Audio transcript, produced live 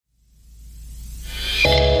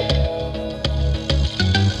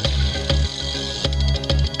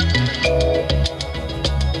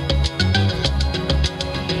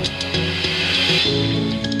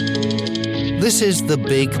This is The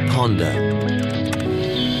Big Ponder.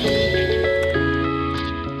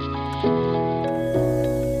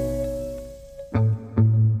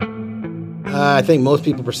 I think most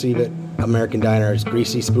people perceive it, American diner, as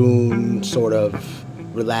greasy spoon, sort of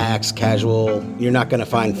relaxed, casual. You're not going to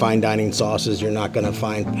find fine dining sauces. You're not going to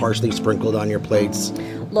find parsley sprinkled on your plates.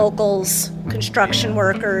 Locals, construction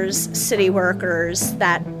workers, city workers,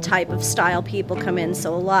 that type of style people come in.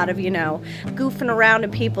 So a lot of, goofing around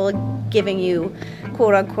and people giving you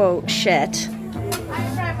quote-unquote shit.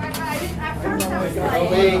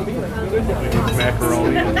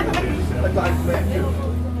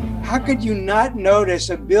 How could you not notice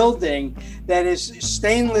a building that is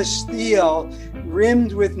stainless steel,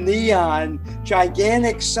 rimmed with neon,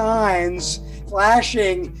 gigantic signs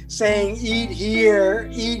flashing, saying, eat here,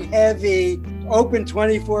 eat heavy, open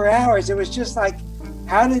 24 hours. It was just like,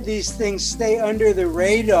 how did these things stay under the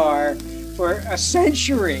radar for a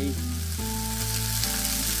century?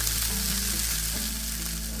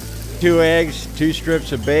 2 eggs, 2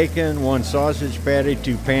 strips of bacon, 1 sausage patty,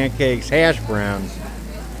 2 pancakes, hash browns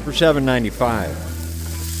for $7.95.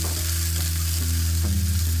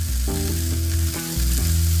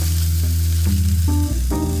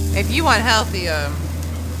 If you want healthy,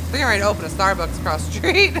 we're ready to open a Starbucks across the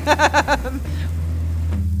street.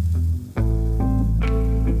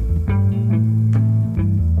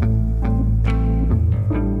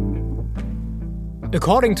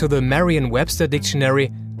 According to the Merriam-Webster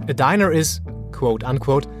dictionary, a diner is,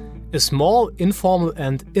 quote-unquote, a small, informal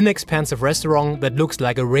and inexpensive restaurant that looks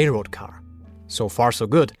like a railroad car. So far, so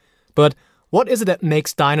good. But what is it that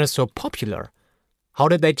makes diners so popular? How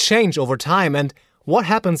did they change over time? And what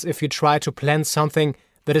happens if you try to plan something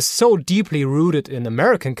that is so deeply rooted in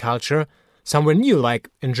American culture somewhere new, like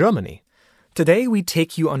in Germany? Today, we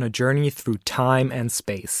take you on a journey through time and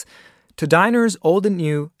space. To diners old and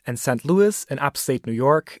new in St. Louis in upstate New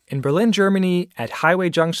York, in Berlin, Germany, at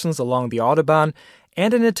highway junctions along the Autobahn,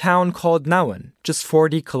 and in a town called Nauen, just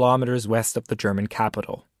 40 kilometers west of the German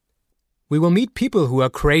capital. We will meet people who are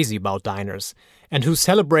crazy about diners and who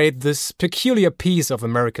celebrate this peculiar piece of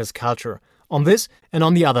America's culture on this and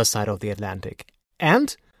on the other side of the Atlantic.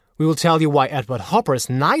 And we will tell you why Edward Hopper's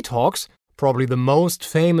Nighthawks, probably the most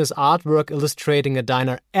famous artwork illustrating a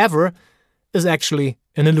diner ever, is actually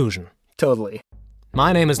an illusion. Totally.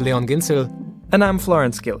 My name is Leon Ginzel. And I'm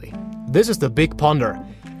Florenz Gilly. This is The Big Ponder,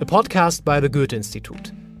 a podcast by the Goethe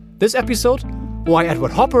Institute. This episode, why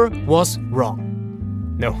Edward Hopper was wrong.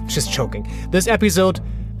 No, just joking. This episode,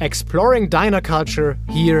 exploring diner culture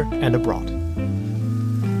here and abroad.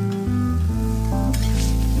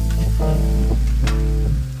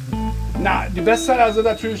 Na, die Bestseller sind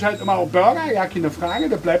natürlich halt immer auch Burger, ja, keine Frage,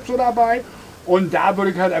 das bleibt so dabei. Und da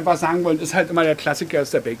würde ich halt einfach sagen wollen, ist halt immer der Klassiker,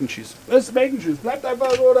 ist der Bacon Cheese. Ist Bacon Cheese, bleibt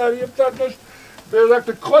einfach so, da gibt es halt nicht. Wie gesagt,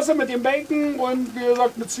 eine Krosse mit dem Bacon und wie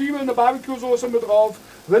gesagt, mit Zwiebeln, eine Barbecue-Soße mit drauf,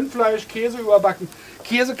 Rindfleisch, Käse überbacken.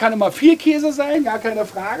 Käse kann immer viel Käse sein, gar keine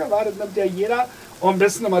Frage, das nimmt ja jeder. Und am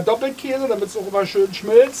besten immer Doppelkäse, damit es auch immer schön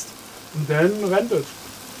schmilzt. Und dann rennt es.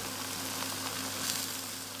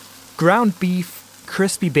 Ground beef,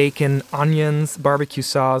 crispy bacon, onions, barbecue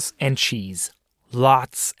sauce, and cheese.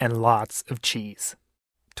 Lots and lots of cheese.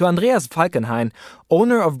 To Andreas Falkenhayn,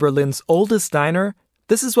 owner of Berlin's oldest diner,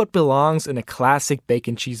 this is what belongs in a classic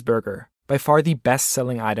bacon cheeseburger, by far the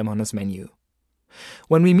best-selling item on his menu.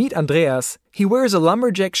 When we meet Andreas, he wears a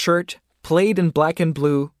lumberjack shirt, played in black and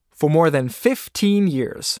blue. For more than 15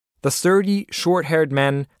 years, the sturdy, short-haired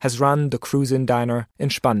man has run the Cruisin' Diner in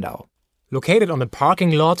Spandau. Located on a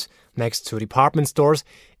parking lot next to department stores,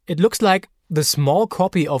 it looks like the small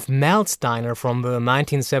copy of Mel's Diner from the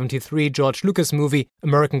 1973 George Lucas movie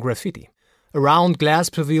American Graffiti. A round glass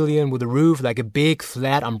pavilion with a roof like a big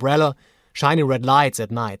flat umbrella, shiny red lights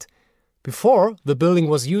at night. Before, the building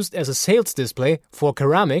was used as a sales display for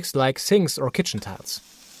ceramics like sinks or kitchen tiles.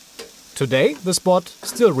 Today, the spot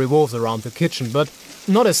still revolves around the kitchen, but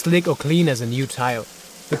not as slick or clean as a new tile.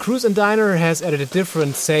 The Cruisin' Diner has added a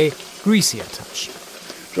different, say, greasier touch.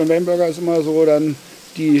 John Wayne Burger ist immer so, dann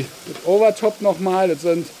das Overtop nochmal, das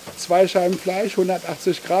sind 2 Scheiben Fleisch,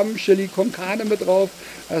 180 Gramm, Chili con Carne mit drauf,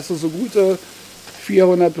 da hast du so gute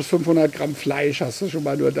 400 bis 500 Gramm Fleisch hast du schon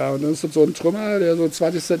mal nur da. Und dann ist das so ein Trümmer, der so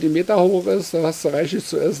 20 Zentimeter hoch ist, da hast du reichlich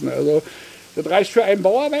zu essen. Also das reicht für einen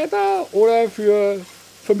Bauarbeiter oder für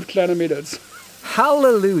 5 kleine Mädels.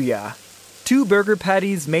 Hallelujah! 2 burger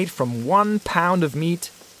patties made from 1 pound of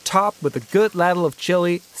meat, topped with a good ladle of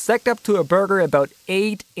chili, stacked up to a burger about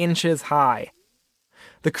 8 inches high.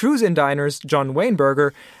 The Cruisin' Diner's John Wayne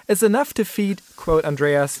Burger is enough to feed, quote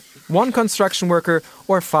Andreas, 1 construction worker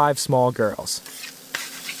or 5 small girls.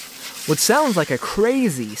 What sounds like a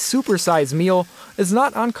crazy, supersized meal is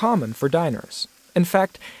not uncommon for diners. In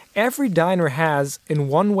fact, every diner has, in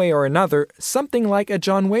one way or another, something like a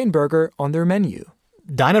John Wayne burger on their menu.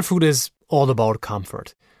 Diner food is all about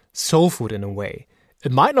comfort. Soul food in a way.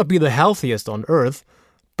 It might not be the healthiest on earth,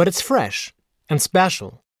 but it's fresh and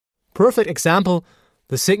special. Perfect example,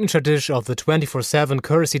 the signature dish of the 24/7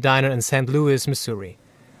 Courtesy Diner in St. Louis, Missouri.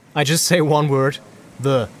 I just say one word,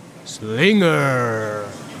 the Slinger.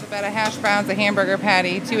 It's about a hash browns, a hamburger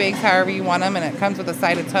patty, 2 eggs, however you want them, and it comes with a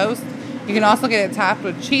side of toast. You can also get it topped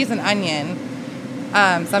with cheese and onion.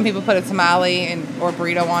 Some people put a tamale or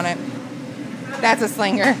burrito on it. That's a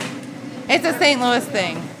Slinger. It's a St. Louis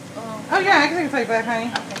thing. Oh yeah, I can take that,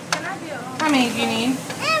 honey. How many do you need?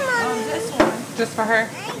 This one. Just for her?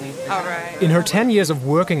 All right. In her 10 years of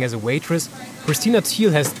working as a waitress, Christina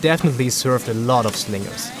Thiel has definitely served a lot of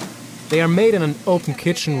Slingers. They are made in an open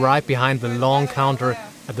kitchen right behind the long counter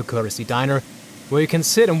at the Courtesy Diner, where you can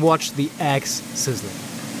sit and watch the eggs sizzling.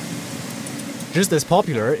 Just as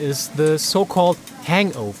popular is the so-called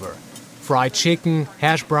hangover. Fried chicken,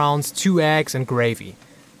 hash browns, 2 eggs and gravy.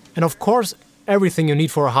 And of course, everything you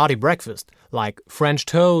need for a hearty breakfast, like French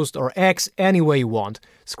toast or eggs any way you want,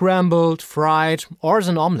 scrambled, fried, or as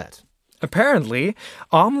an omelette. Apparently,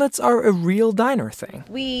 omelets are a real diner thing.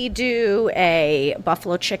 We do a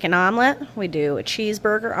buffalo chicken omelet. We do a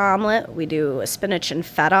cheeseburger omelet. We do a spinach and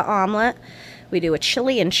feta omelet. We do a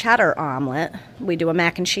chili and cheddar omelet. We do a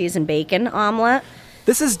mac and cheese and bacon omelet.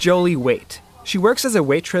 This is Jolie Waite. She works as a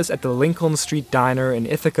waitress at the Lincoln Street Diner in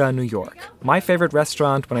Ithaca, New York. My favorite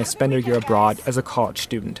restaurant when I spent a year abroad as a college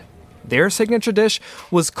student. Their signature dish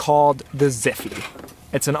was called the Ziffy.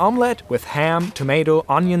 It's an omelette with ham, tomato,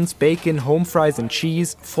 onions, bacon, home fries, and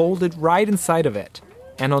cheese folded right inside of it.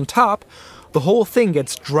 And on top, the whole thing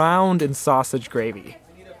gets drowned in sausage gravy.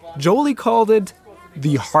 Jolie called it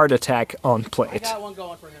the heart attack on plate.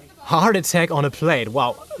 Heart attack on a plate,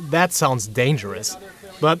 wow, that sounds dangerous.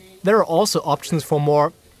 But there are also options for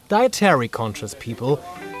more dietary conscious people.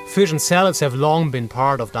 Fish and salads have long been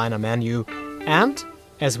part of diner menu. And,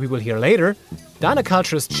 as we will hear later, diner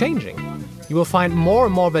culture is changing. You will find more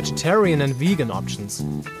and more vegetarian and vegan options.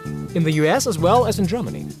 In the US as well as in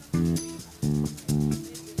Germany.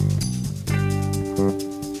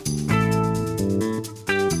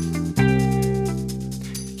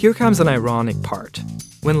 Here comes an ironic part.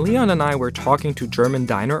 When Leon and I were talking to German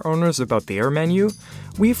diner owners about their menu,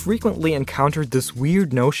 we frequently encountered this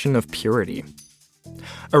weird notion of purity.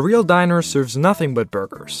 A real diner serves nothing but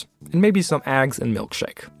burgers, and maybe some eggs and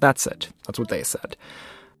milkshake. That's it. That's what they said.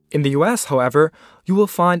 In the US, however, you will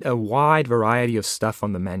find a wide variety of stuff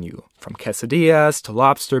on the menu, from quesadillas to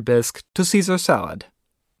lobster bisque to Caesar salad.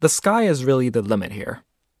 The sky is really the limit here.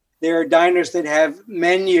 There are diners that have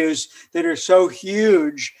menus that are so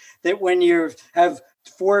huge that when you have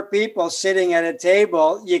 4 people sitting at a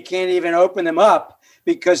table, you can't even open them up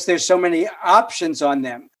because there's so many options on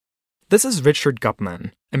them. This is Richard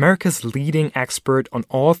Gutman, America's leading expert on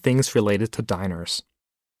all things related to diners.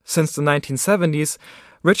 Since the 1970s,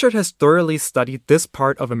 Richard has thoroughly studied this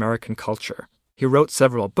part of American culture. He wrote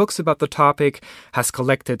several books about the topic, has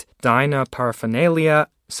collected diner paraphernalia,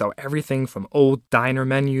 so everything from old diner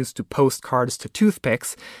menus to postcards to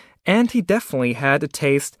toothpicks, and he definitely had a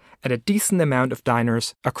taste at a decent amount of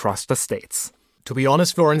diners across the states. To be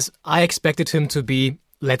honest, Florenz, I expected him to be,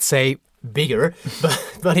 let's say, bigger,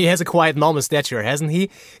 but he has a quite normal stature, hasn't he?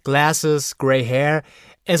 Glasses, grey hair.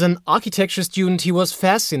 As an architecture student, he was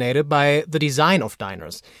fascinated by the design of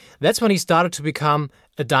diners. That's when he started to become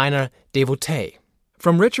a diner devotee.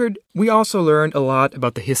 From Richard, we also learned a lot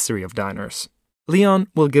about the history of diners. Leon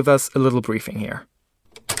will give us a little briefing here.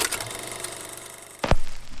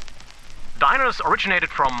 Diners originated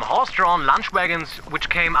from horse-drawn lunch wagons which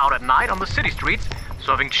came out at night on the city streets,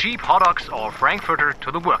 serving cheap hot dogs or frankfurter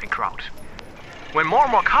to the working crowd. When more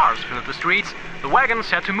and more cars filled the streets, the wagons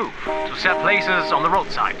had to move to set places on the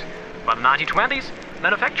roadside. By the 1920s,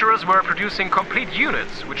 manufacturers were producing complete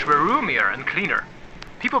units which were roomier and cleaner.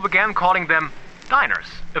 People began calling them diners,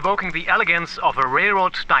 evoking the elegance of a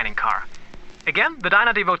railroad dining car. Again, the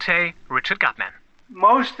diner devotee, Richard Gutman.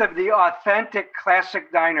 Most of the authentic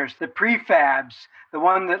classic diners, the prefabs, the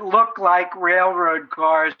one that look like railroad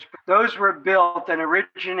cars, those were built and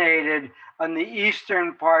originated on the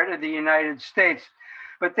eastern part of the United States.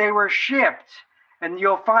 But they were shipped, and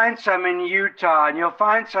you'll find some in Utah, and you'll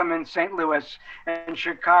find some in St. Louis, and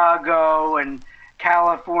Chicago, and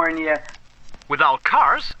California. Without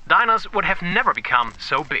cars, diners would have never become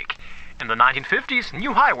so big. In the 1950s,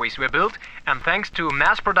 new highways were built, and thanks to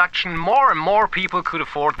mass production, more and more people could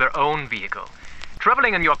afford their own vehicle.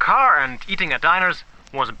 Traveling in your car and eating at diners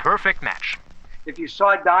was a perfect match. If you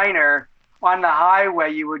saw a diner on the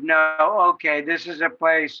highway, you would know, okay, this is a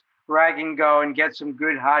place where I can go and get some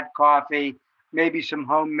good hot coffee, maybe some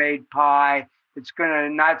homemade pie. It's going to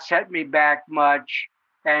not set me back much.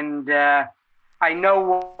 And I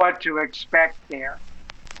know what to expect there.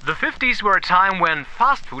 The 50s were a time when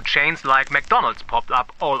fast food chains like McDonald's popped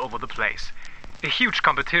up all over the place. A huge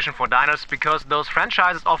competition for diners because those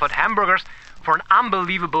franchises offered hamburgers for an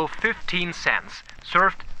unbelievable 15 cents,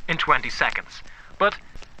 served in 20 seconds. But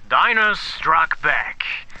diners struck back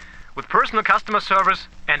with personal customer service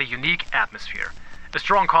and a unique atmosphere. A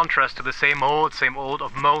strong contrast to the same old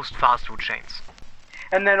of most fast food chains.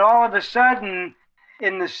 And then all of a sudden,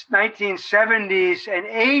 in the 1970s and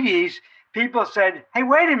 80s, people said, hey,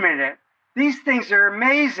 wait a minute, these things are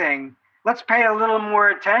amazing. Let's pay a little more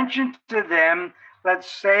attention to them. Let's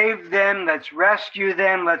save them. Let's rescue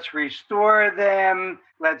them. Let's restore them.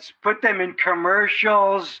 Let's put them in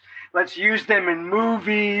commercials. Let's use them in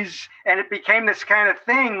movies. And it became this kind of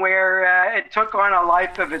thing where it took on a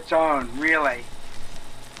life of its own, really.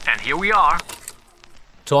 And here we are,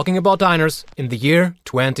 talking about diners in the year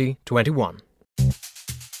 2021.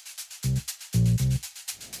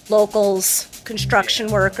 Locals,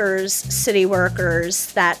 construction workers, city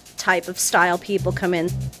workers, that type of style people come in.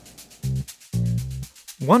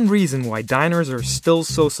 One reason why diners are still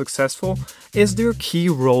so successful is their key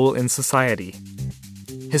role in society.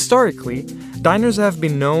 Historically, diners have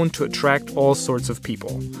been known to attract all sorts of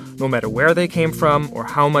people, no matter where they came from or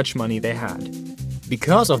how much money they had.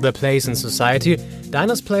 Because of their place in society,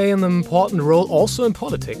 diners play an important role also in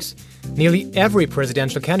politics. Nearly every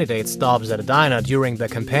presidential candidate stops at a diner during their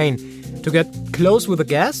campaign to get close with the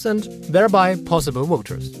guests and thereby possible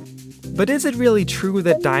voters. But is it really true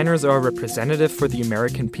that diners are representative for the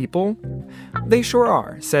American people? They sure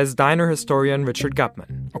are, says diner historian Richard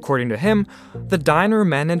Gutman. According to him, the diner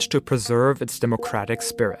managed to preserve its democratic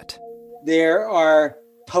spirit. There are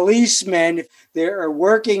policemen, there are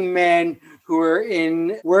working men who are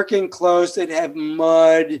in working clothes that have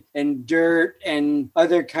mud and dirt and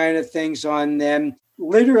other kind of things on them.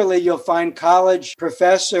 Literally, you'll find college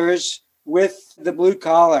professors with the blue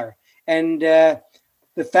collar. And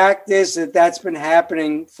the fact is that that's been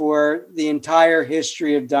happening for the entire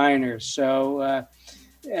history of diners. So,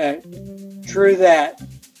 true that.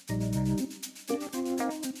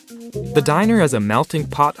 The diner as a melting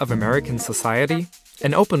pot of American society,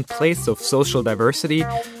 an open place of social diversity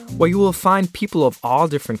where you will find people of all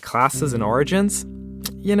different classes and origins?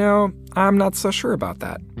 You know, I'm not so sure about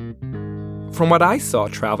that. From what I saw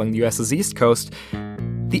traveling the US's East Coast,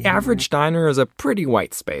 the average diner is a pretty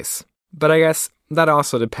white space. But I guess that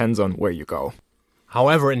also depends on where you go.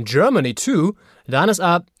 However, in Germany too, diners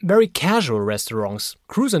are very casual restaurants.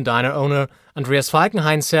 Cruise and diner owner Andreas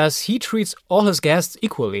Falkenhayn says he treats all his guests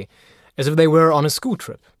equally, as if they were on a school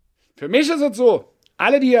trip. Für mich ist es so,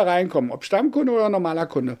 alle, die hier reinkommen, ob Stammkunde oder normaler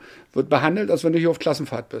Kunde, wird behandelt, als wenn du hier auf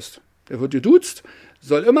Klassenfahrt bist. Der wird geduzt,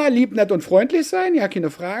 soll immer lieb, nett und freundlich sein, ja, keine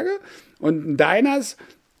Frage. Und ein Diners,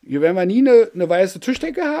 hier werden wir nie eine weiße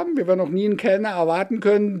Tischdecke haben. Wir werden auch nie einen Kellner erwarten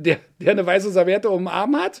können, der eine weiße Serviette um den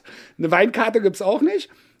Arm hat. Eine Weinkarte gibt es auch nicht.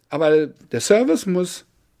 Aber der Service muss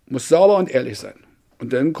sauber und ehrlich sein.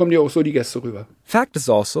 Und dann kommen ja auch so die Gäste rüber. Fact is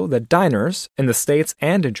also that diners, in the States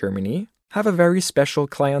and in Germany, have a very special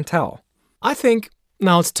clientele. I think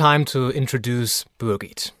now it's time to introduce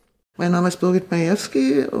Birgit. Mein Name ist Birgit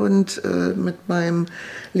Majewski und mit meinem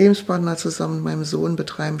Lebenspartner zusammen, meinem Sohn,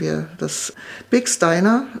 betreiben wir das Big's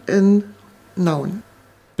Diner in Nauen.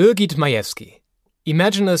 Birgit Majewski.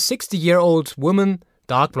 Imagine a 60-year-old woman,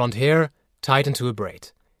 dark blonde hair, tied into a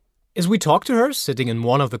braid. As we talked to her, sitting in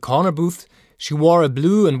one of the corner booths, she wore a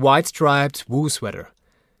blue and white striped wool sweater.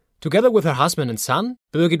 Together with her husband and son,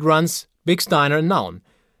 Birgit runs Big's Diner in Nauen.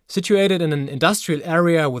 Situated in an industrial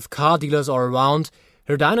area with car dealers all around,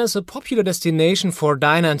 her diner is a popular destination for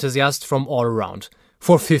diner enthusiasts from all around,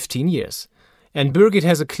 for 15 years. And Birgit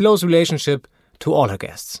has a close relationship to all her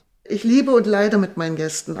guests. Ich liebe und leide mit meinen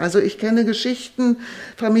Gästen. Also ich kenne Geschichten,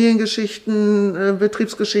 Familiengeschichten,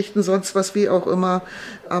 Betriebsgeschichten, sonst was, wie auch immer.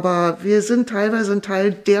 Aber wir sind teilweise ein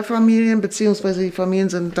Teil der Familien, beziehungsweise die Familien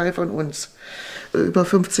sind ein Teil von uns. Über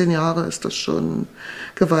 15 Jahre ist das schon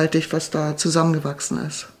gewaltig, was da zusammengewachsen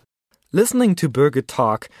ist. Listening to Birgit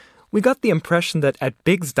talk, we got the impression that at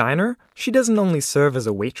Big's Diner, she doesn't only serve as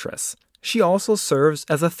a waitress, she also serves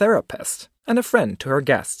as a therapist and a friend to her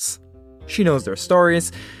guests. She knows their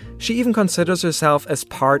stories, she even considers herself as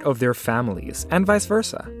part of their families, and vice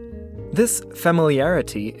versa. This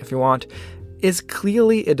familiarity, if you want, is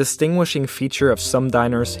clearly a distinguishing feature of some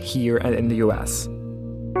diners here and in the US.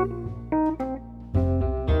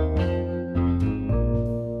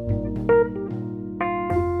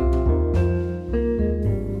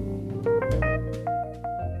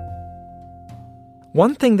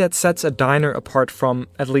 One thing that sets a diner apart from,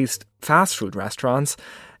 at least, fast food restaurants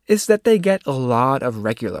is that they get a lot of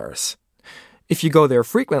regulars. If you go there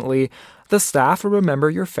frequently, the staff will remember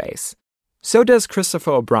your face. So does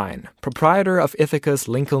Christopher O'Brien, proprietor of Ithaca's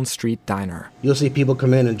Lincoln Street Diner. You'll see people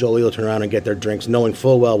come in and Jolie will turn around and get their drinks knowing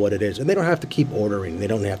full well what it is. And they don't have to keep ordering. They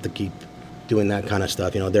don't have to keep doing that kind of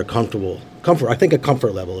stuff. They're comfortable. I think a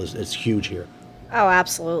comfort level is huge here. Oh,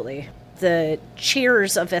 absolutely. The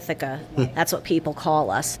cheers of Ithaca, that's what people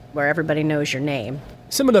call us, where everybody knows your name.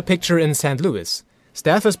 Similar picture in St. Louis.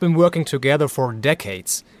 Staff has been working together for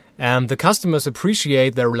decades, and the customers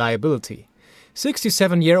appreciate their reliability.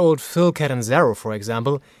 67-year-old Phil Catanzaro, for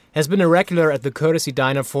example, has been a regular at the Courtesy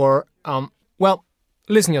Diner for,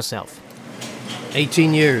 listen yourself.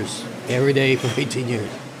 18 years. Every day for 18 years.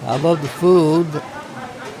 I love the food.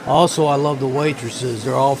 Also, I love the waitresses.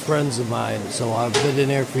 They're all friends of mine, so I've been in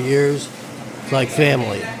there for years. It's like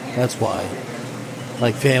family. That's why.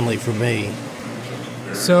 Like family for me.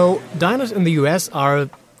 So, diners in the US are a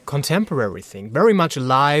contemporary thing. Very much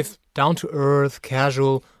alive, down-to-earth,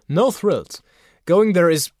 casual, no thrills. Going there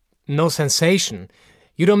is no sensation.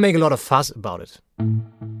 You don't make a lot of fuss about it.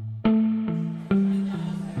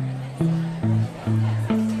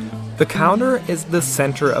 The counter is the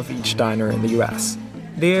center of each diner in the US.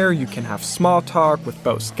 There you can have small talk with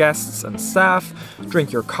both guests and staff,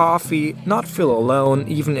 drink your coffee, not feel alone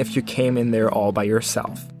even if you came in there all by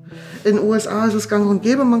yourself. In den USA ist es gang und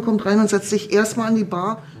gäbe, man kommt rein und setzt sich erstmal an die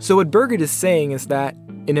Bar. So what Birgit is saying is that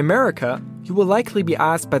in America, you will likely be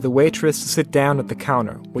asked by the waitress to sit down at the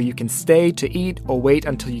counter, where you can stay to eat or wait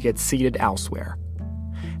until you get seated elsewhere.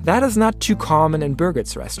 That is not too common in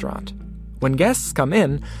Birgit's restaurant. When guests come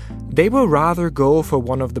in, they will rather go for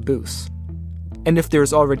one of the booths. And if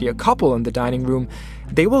there's already a couple in the dining room,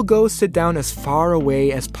 they will go sit down as far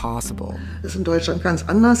away as possible. Das ist in Deutschland ganz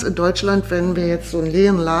anders. In Deutschland, wenn wir jetzt so einen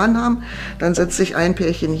leeren Laden haben, dann setzt sich ein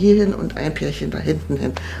Pärchen hier hin und ein Pärchen da hinten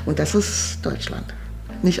hin. Und das ist Deutschland.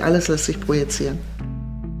 Nicht alles lässt sich projizieren.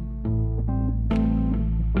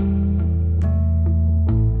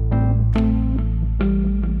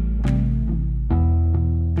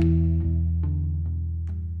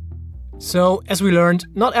 So, as we learned,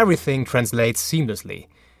 not everything translates seamlessly.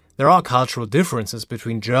 There are cultural differences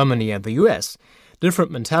between Germany and the US,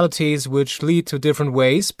 different mentalities which lead to different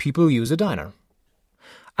ways people use a diner.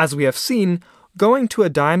 As we have seen, going to a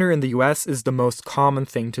diner in the US is the most common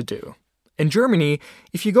thing to do. In Germany,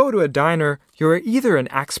 if you go to a diner, you're either an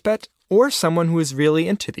expat or someone who is really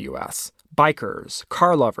into the US. Bikers,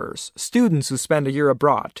 car lovers, students who spend a year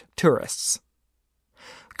abroad, tourists.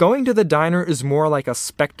 Going to the diner is more like a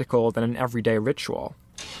spectacle than an everyday ritual.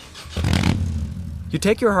 You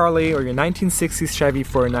take your Harley or your 1960s Chevy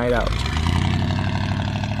for a night out.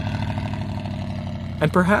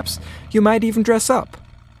 And perhaps you might even dress up.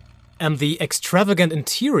 And the extravagant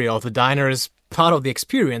interior of the diner is part of the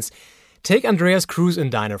experience. Take Andreas Cruz in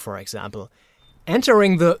Diner, for example.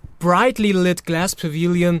 Entering the brightly lit glass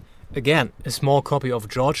pavilion, again, a small copy of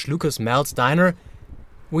George Lucas Mel's Diner,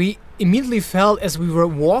 we immediately felt as we were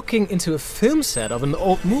walking into a film set of an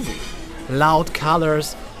old movie. Loud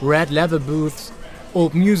colors, red leather booths,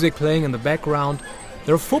 old music playing in the background.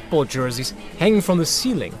 There are football jerseys hanging from the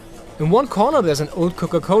ceiling. In one corner there's an old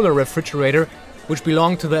Coca-Cola refrigerator which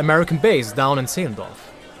belonged to the American base down in Zehlendorf.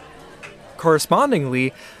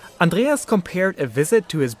 Correspondingly, Andreas compared a visit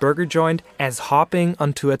to his burger joint as hopping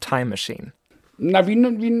onto a time machine. Na,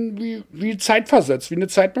 wie zeitversetzt, wie eine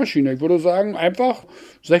Zeitmaschine. Ich würde sagen, einfach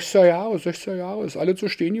 60er Jahre, ist alles so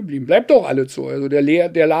stehen geblieben. Bleibt doch alles so. Also der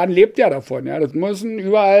Laden lebt ja davon. Ja. Das müssen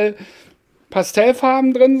überall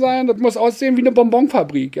Pastellfarben drin sein, das muss aussehen wie eine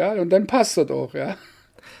Bonbonfabrik. Ja. Und dann passt das auch. Ja.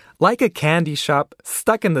 Like a candy shop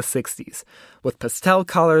stuck in the 60s, with pastel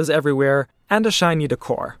colors everywhere and a shiny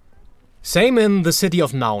decor. Same in the city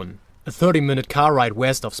of Nauen, a 30-minute car ride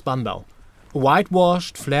west of Spandau. A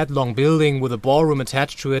whitewashed, flat, long building with a ballroom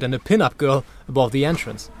attached to it and a pin-up girl above the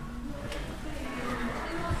entrance.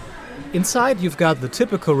 Inside you've got the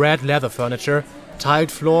typical red leather furniture,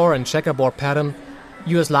 tiled floor and checkerboard pattern,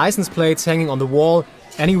 US license plates hanging on the wall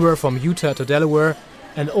anywhere from Utah to Delaware,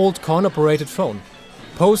 and old coin-operated phone.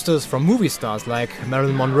 Posters from movie stars like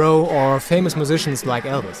Marilyn Monroe or famous musicians like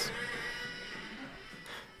Elvis.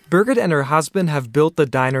 Birgit and her husband have built the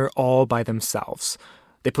diner all by themselves.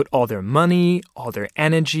 They put all their money, all their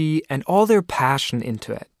energy, and all their passion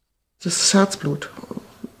into it. Das ist Herzblut.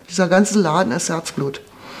 Dieser ganze Laden ist Herzblut.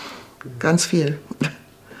 Ganz viel.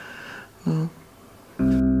 Ja.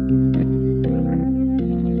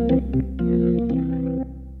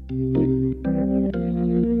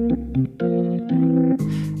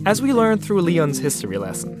 As we learned through Leon's history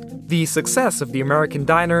lesson, The success of the American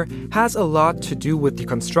diner has a lot to do with the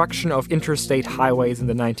construction of interstate highways in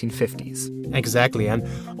the 1950s. Exactly, and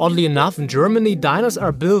oddly enough, in Germany, diners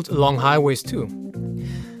are built along highways too.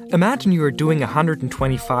 Imagine you are doing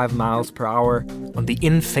 125 miles per hour on the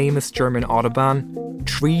infamous German Autobahn,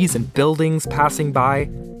 trees and buildings passing by,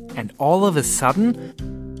 and all of a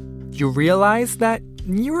sudden, you realize that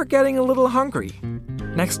you are getting a little hungry.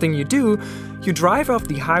 Next thing you do, you drive off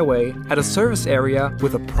the highway at a service area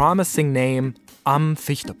with a promising name, Am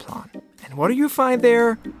Fichteplan. And what do you find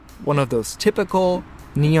there? One of those typical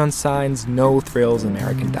neon signs, no thrills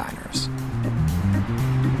American diners.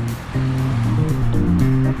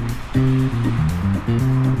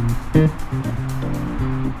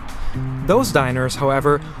 Those diners,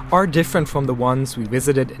 however, are different from the ones we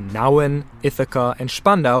visited in Nauen, Ithaca, and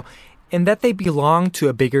Spandau in that they belong to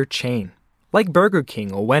a bigger chain, like Burger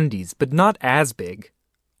King or Wendy's, but not as big.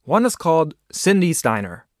 One is called Cindy's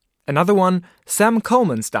Diner, another one Sam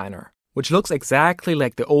Coleman's Diner, which looks exactly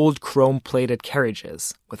like the old chrome-plated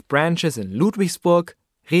carriages, with branches in Ludwigsburg,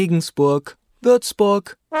 Regensburg,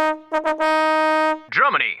 Würzburg,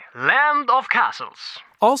 Germany, land of castles.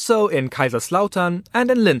 Also in Kaiserslautern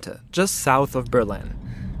and in Linte, just south of Berlin.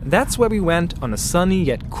 That's where we went on a sunny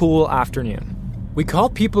yet cool afternoon. We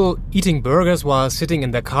caught people eating burgers while sitting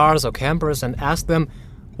in their cars or campers and asked them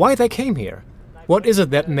why they came here. What is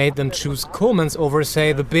it that made them choose Coleman's over,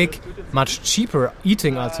 say, the big, much cheaper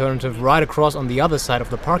eating alternative right across on the other side of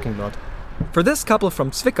the parking lot? For this couple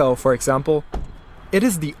from Zwickau, for example, it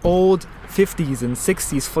is the old 50s and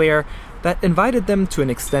 60s flair that invited them to an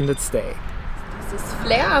extended stay. Das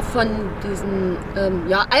Flair von diesen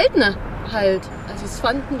Alten halt. Also das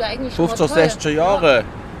fanden wir eigentlich 50er, 60er Jahre.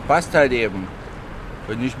 Passt halt eben.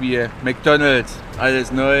 Und nicht wie McDonald's.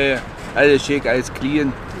 Alles neu, alles schick, alles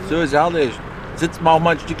clean. So ist herrlich. Sitzt man auch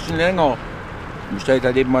mal ein Stückchen länger. Und bestellt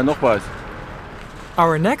halt eben mal noch was.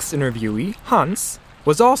 Our next interviewee, Hans,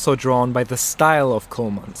 was also drawn by the style of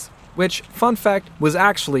Coleman's, which, fun fact, was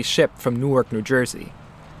actually shipped from Newark, New Jersey.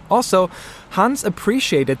 Also, Hans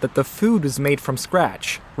appreciated that the food was made from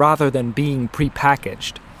scratch, rather than being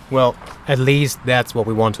prepackaged. Well, at least that's what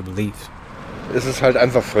we want to believe. Es ist halt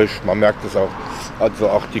einfach frisch, man merkt es auch. Also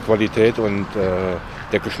auch die Qualität und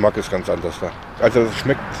der Geschmack ist ganz anders da. Also es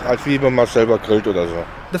schmeckt, als wie wenn man selber grillt oder so.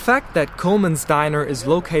 The fact that Coleman's Diner is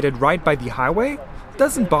located right by the highway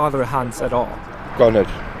doesn't bother Hans at all. Gar nicht.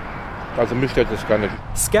 Also mich stört es gar nicht.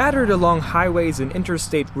 Scattered along highways and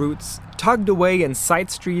interstate routes, tugged away in side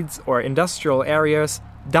streets or industrial areas,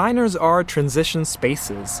 diners are transition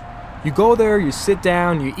spaces. You go there, you sit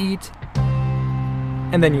down, you eat,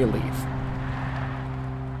 and then you leave.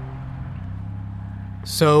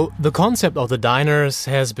 So, the concept of the diners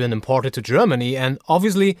has been imported to Germany, and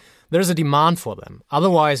obviously there's a demand for them.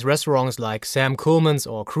 Otherwise, restaurants like Sam Coleman's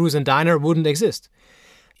or Cruise & Diner wouldn't exist.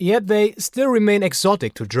 Yet they still remain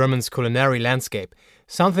exotic to Germany's culinary landscape,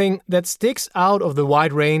 something that sticks out of the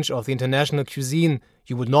wide range of the international cuisine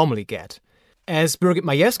you would normally get. As Birgit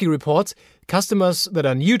Majewski reports, customers that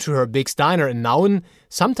are new to her Big's Diner in Nauen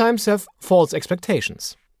sometimes have false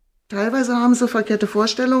expectations. Teilweise haben sie verkehrte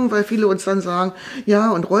Vorstellungen, weil viele uns dann sagen, ja,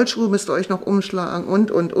 und Rollschuhe müsst ihr euch noch umschlagen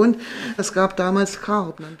und. Es gab damals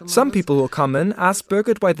Carb. Some people will come in, ask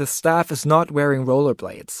Birgit why the staff is not wearing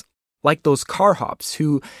rollerblades. Like those car hops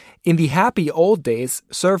who, in the happy old days,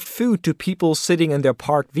 served food to people sitting in their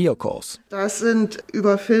parked vehicles. Das sind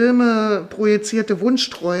über Filme projizierte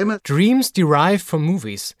Wunschträume. Dreams derived from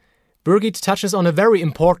movies. Birgit touches on a very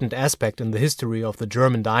important aspect in the history of the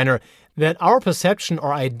German diner, that our perception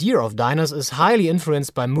or idea of diners is highly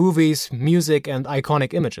influenced by movies, music, and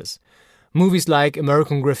iconic images. Movies like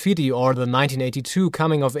American Graffiti or the 1982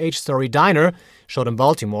 coming-of-age story Diner, shot in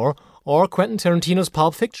Baltimore, or Quentin Tarantino's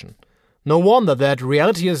Pulp Fiction. No wonder that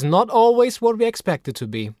reality is not always what we expect it to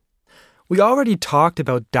be. We already talked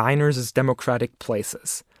about diners as democratic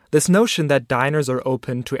places, this notion that diners are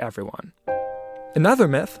open to everyone. Another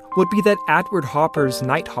myth would be that Edward Hopper's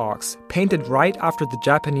Nighthawks, painted right after the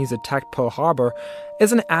Japanese attacked Pearl Harbor,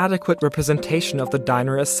 is an adequate representation of the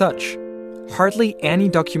diner as such. Hardly any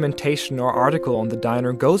documentation or article on the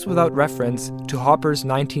diner goes without reference to Hopper's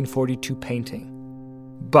 1942 painting.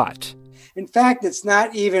 But in fact, it's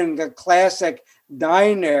not even a classic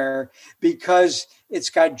diner because it's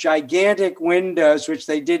got gigantic windows, which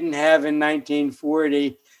they didn't have in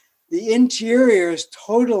 1940. The interior is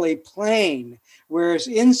totally plain, whereas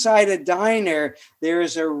inside a diner, there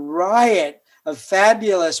is a riot of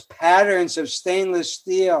fabulous patterns of stainless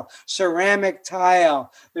steel, ceramic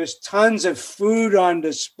tile. There's tons of food on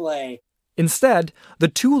display. Instead, the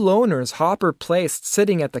two loners Hopper placed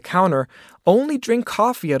sitting at the counter only drink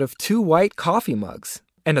coffee out of two white coffee mugs.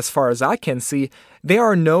 And as far as I can see, there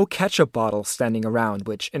are no ketchup bottles standing around,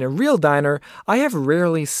 which in a real diner I have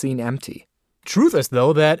rarely seen empty. Truth is,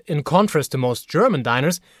 though, that in contrast to most German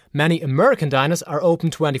diners, many American diners are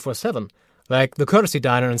open 24/7, like the Courtesy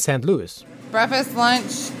Diner in St. Louis. Breakfast,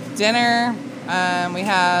 lunch, dinner. We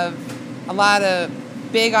have a lot of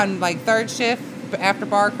big on like third shift, after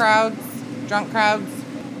bar crowds, drunk crowds,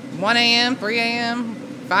 1 a.m., 3 a.m.,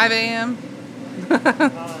 5 a.m.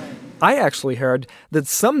 I actually heard that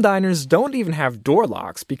some diners don't even have door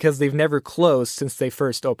locks because they've never closed since they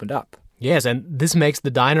first opened up. Yes, and this makes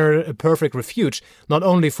the diner a perfect refuge, not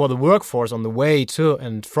only for the workforce on the way to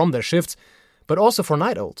and from their shifts, but also for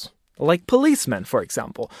night owls. Like policemen, for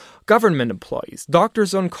example, government employees,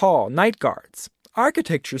 doctors on call, night guards,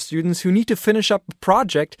 architecture students who need to finish up a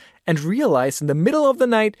project and realize in the middle of the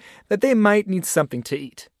night that they might need something to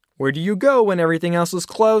eat. Where do you go when everything else is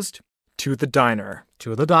closed? To the diner.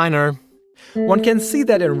 To the diner. One can see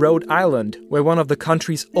that in Rhode Island, where one of the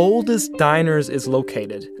country's oldest diners is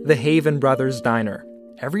located, the Haven Brothers Diner.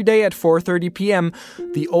 Every day at 4:30 p.m.,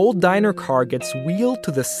 the old diner car gets wheeled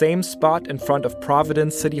to the same spot in front of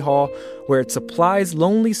Providence City Hall, where it supplies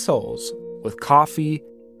lonely souls with coffee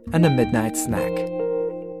and a midnight snack.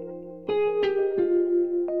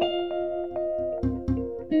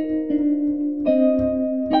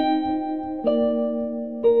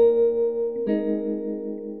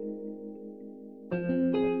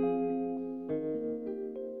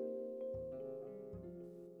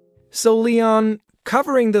 So, Leon,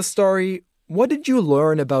 covering this story, what did you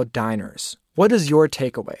learn about diners? What is your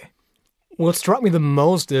takeaway? What struck me the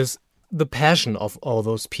most is the passion of all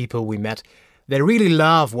those people we met. They really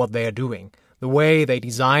love what they are doing, the way they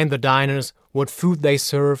design the diners, what food they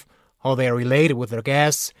serve, how they are related with their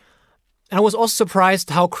guests. And I was also surprised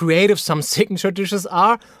how creative some signature dishes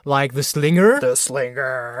are, like the slinger. The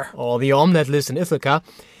slinger. Or the omelette list in Ithaca.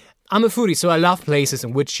 I'm a foodie, so I love places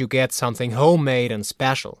in which you get something homemade and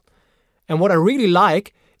special. And what I really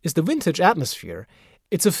like is the vintage atmosphere.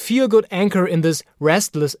 It's a feel-good anchor in this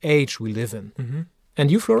restless age we live in. Mm-hmm. And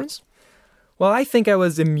you, Florenz? Well, I think I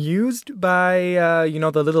was amused by,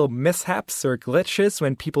 the little mishaps or glitches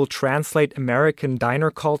when people translate American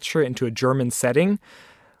diner culture into a German setting.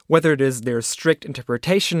 Whether it is their strict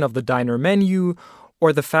interpretation of the diner menu,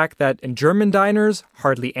 or the fact that in German diners,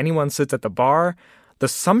 hardly anyone sits at the bar, the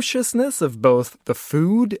sumptuousness of both the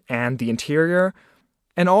food and the interior.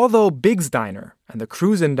 And although Big's Diner and the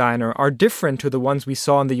Cruisin' Diner are different to the ones we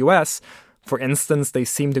saw in the US, for instance, they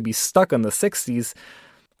seem to be stuck in the 60s,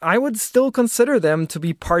 I would still consider them to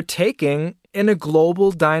be partaking in a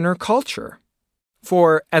global diner culture.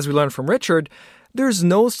 For, as we learned from Richard, there's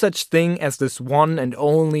no such thing as this one and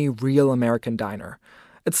only real American diner.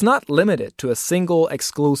 It's not limited to a single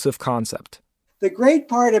exclusive concept. The great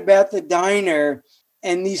part about the diner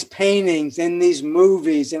and these paintings and these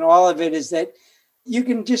movies and all of it is that you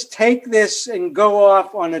can just take this and go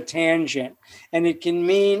off on a tangent, and it can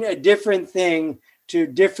mean a different thing to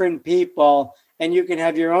different people, and you can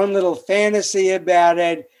have your own little fantasy about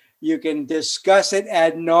it. You can discuss it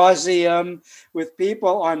ad nauseum with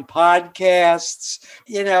people on podcasts.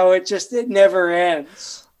 It never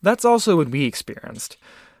ends. That's also what we experienced.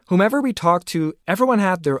 Whomever we talked to, everyone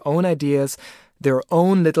had their own ideas, their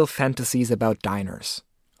own little fantasies about diners.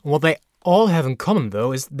 What they all have in common,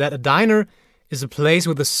 though, is that a diner is a place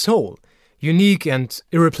with a soul, unique and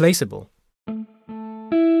irreplaceable.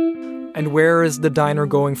 And where is the diner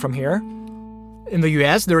going from here? In the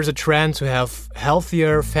US, there is a trend to have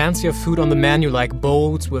healthier, fancier food on the menu, like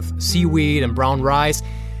bowls with seaweed and brown rice,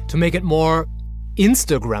 to make it more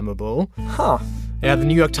Instagrammable. Huh. Yeah, the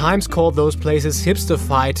New York Times called those places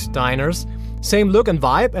hipster-fied diners. Same look and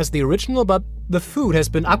vibe as the original, but the food has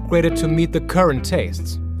been upgraded to meet the current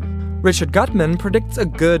tastes. Richard Gutman predicts a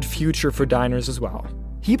good future for diners as well.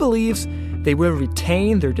 He believes they will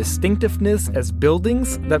retain their distinctiveness as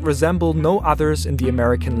buildings that resemble no others in the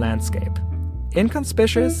American landscape.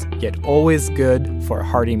 Inconspicuous, yet always good for a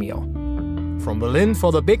hearty meal. From Berlin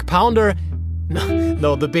for the Big Pounder,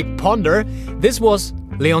 the Big Ponder, this was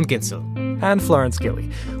Leon Ginzel. And Florenz Gilly.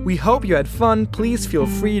 We hope you had fun. Please feel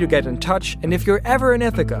free to get in touch. And if you're ever in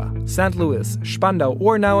Ithaca, St. Louis, Spandau,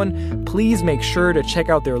 or Nauen, please make sure to check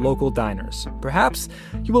out their local diners. Perhaps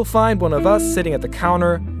you will find one of us sitting at the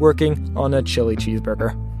counter working on a chili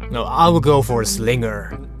cheeseburger. No, I will go for a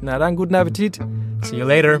slinger. Na dann, guten Appetit. See you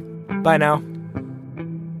later. Bye now.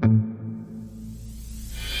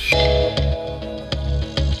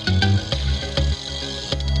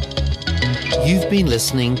 You've been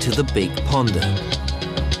listening to The Big Ponder.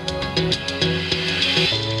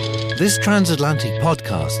 This transatlantic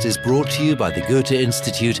podcast is brought to you by the Goethe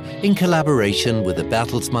Institute in collaboration with the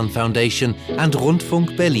Bertelsmann Foundation and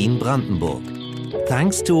Rundfunk Berlin-Brandenburg.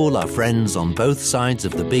 Thanks to all our friends on both sides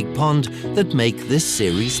of the big pond that make this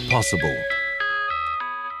series possible.